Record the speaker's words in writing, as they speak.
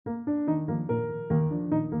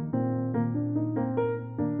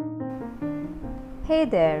Hey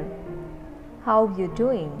there, how you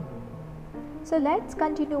doing? So let's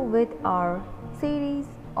continue with our series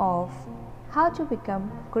of how to become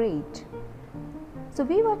great. So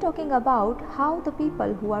we were talking about how the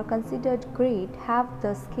people who are considered great have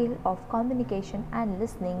the skill of communication and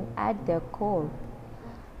listening at their core.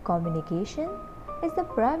 Communication is the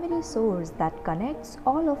primary source that connects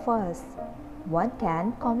all of us. One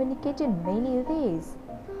can communicate in many ways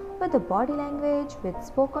with the body language, with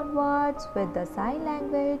spoken words, with the sign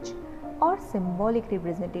language, or symbolic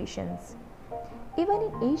representations. Even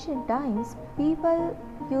in ancient times, people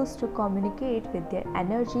used to communicate with their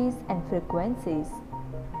energies and frequencies.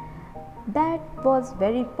 That was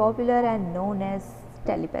very popular and known as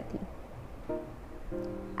telepathy.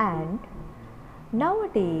 And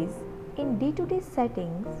nowadays, in day-to-day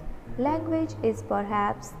settings, language is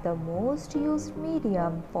perhaps the most used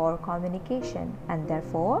medium for communication, and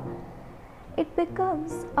therefore it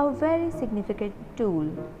becomes a very significant tool.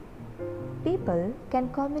 People can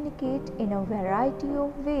communicate in a variety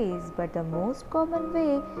of ways, but the most common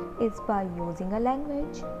way is by using a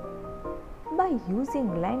language. By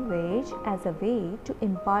using language as a way to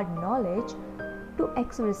impart knowledge, to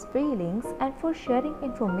express feelings, and for sharing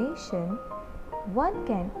information, one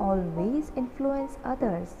can always influence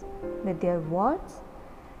others with their words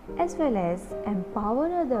as well as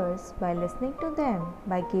empower others by listening to them,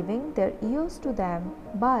 by giving their ears to them,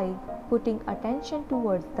 by putting attention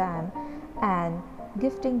towards them and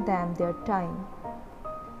gifting them their time.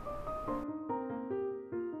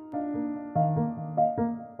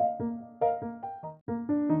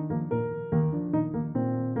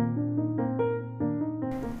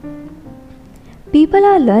 People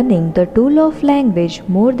are learning the tool of language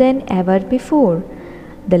more than ever before.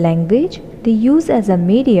 The language they use as a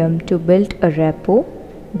medium to build a rapport,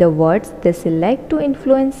 the words they select to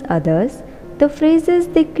influence others, the phrases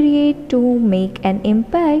they create to make an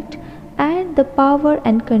impact, and the power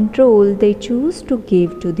and control they choose to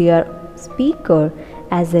give to their speaker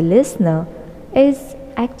as a listener is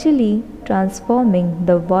actually transforming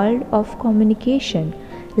the world of communication.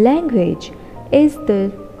 Language is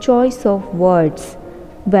the choice of words,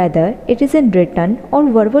 whether it is in written or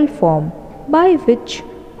verbal form, by which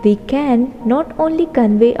we can not only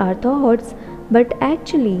convey our thoughts but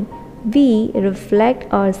actually we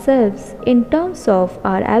reflect ourselves in terms of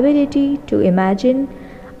our ability to imagine,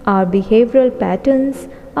 our behavioral patterns,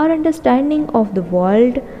 our understanding of the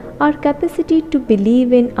world, our capacity to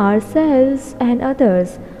believe in ourselves and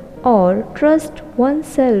others, or trust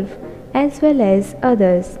oneself as well as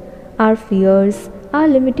others, our fears, our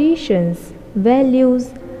limitations,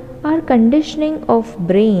 values, our conditioning of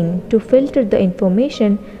brain to filter the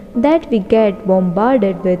information that we get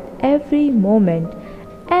bombarded with every moment,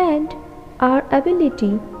 and our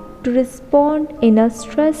ability to respond in a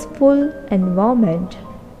stressful environment.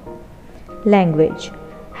 Language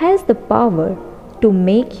has the power to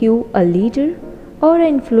make you a leader or an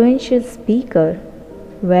influential speaker,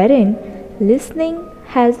 wherein listening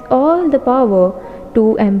has all the power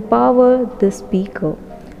to empower the speaker,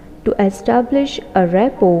 to establish a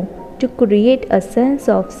rapport, to create a sense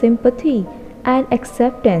of sympathy and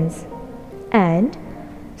acceptance, and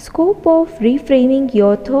scope of reframing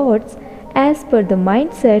your thoughts as per the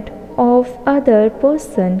mindset of other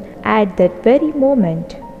person at that very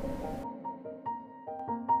moment.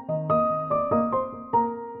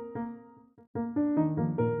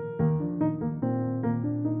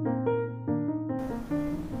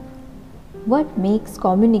 What makes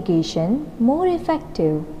communication more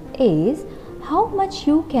effective is how much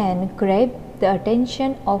you can grab the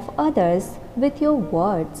attention of others with your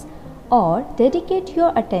words or dedicate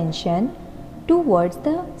your attention towards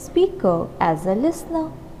the speaker as a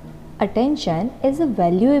listener. Attention is a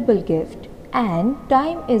valuable gift and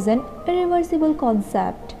time is an irreversible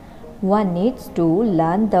concept. One needs to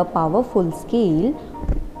learn the powerful skill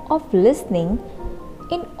of listening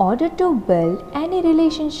in order to build any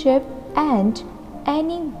relationship and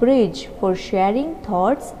any bridge for sharing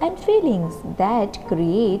thoughts and feelings that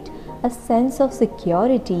create a sense of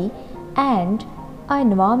security and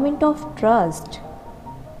an environment of trust.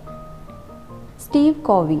 Steve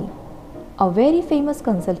Covey, a very famous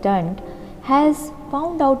consultant, has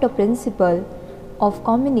found out a principle of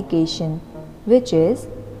communication which is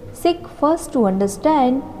seek first to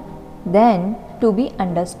understand, then to be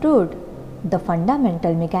understood. The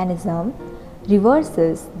fundamental mechanism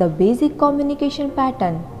reverses the basic communication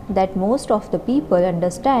pattern that most of the people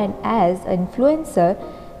understand as influencer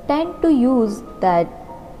tend to use, that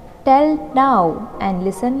tell now and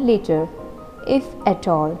listen later, if at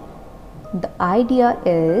all. The idea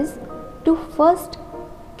is to first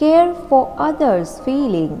Care for others'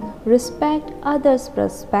 feeling, respect others'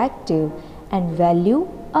 perspective, and value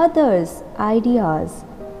others' ideas.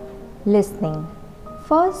 Listening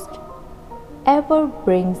first ever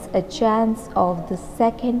brings a chance of the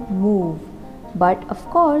second move, but of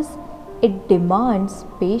course, it demands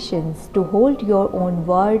patience to hold your own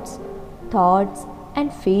words, thoughts,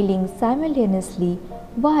 and feelings simultaneously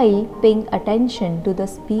while paying attention to the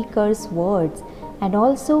speaker's words and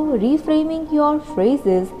also reframing your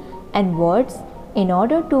phrases and words in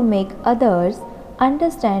order to make others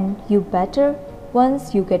understand you better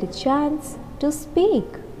once you get a chance to speak.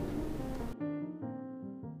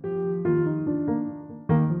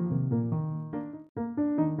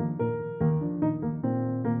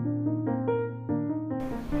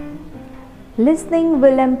 Listening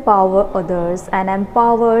will empower others and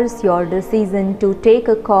empowers your decision to take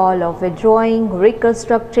a call of withdrawing,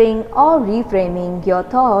 reconstructing, or reframing your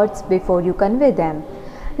thoughts before you convey them.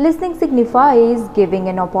 Listening signifies giving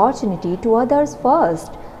an opportunity to others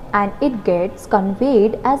first, and it gets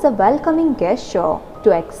conveyed as a welcoming gesture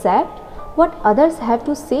to accept what others have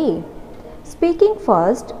to say. Speaking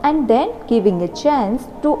first and then giving a chance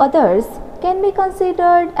to others can be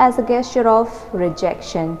considered as a gesture of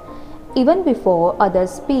rejection even before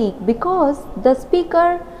others speak, because the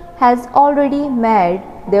speaker has already made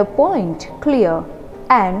their point clear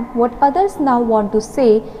and what others now want to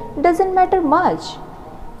say doesn't matter much.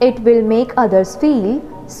 It will make others feel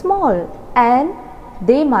small and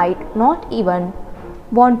they might not even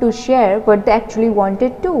want to share what they actually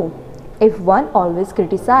wanted to. If one always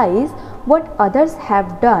criticizes what others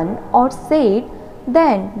have done or said,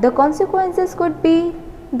 then the consequences could be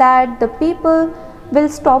that the people will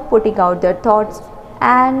stop putting out their thoughts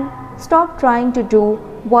and stop trying to do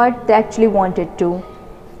what they actually wanted to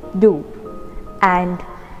do and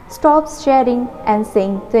stop sharing and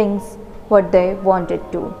saying things what they wanted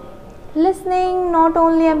to. Listening not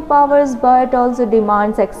only empowers but also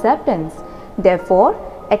demands acceptance. Therefore,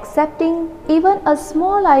 accepting even a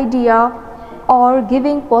small idea or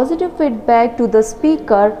giving positive feedback to the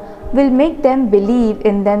speaker will make them believe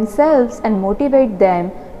in themselves and motivate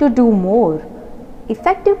them to do more.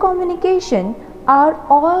 Effective communication are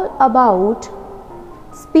all about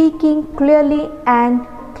speaking clearly and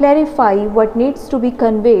clarify what needs to be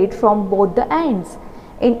conveyed from both the ends.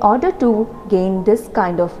 In order to gain this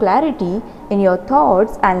kind of clarity in your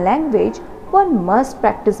thoughts and language, one must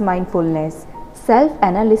practice mindfulness,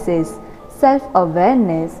 self-analysis,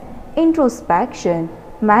 self-awareness, introspection,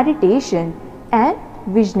 meditation, and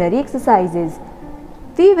visionary exercises.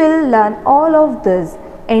 We will learn all of this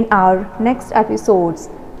in our next episodes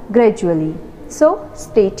gradually. So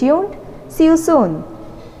stay tuned. See you soon.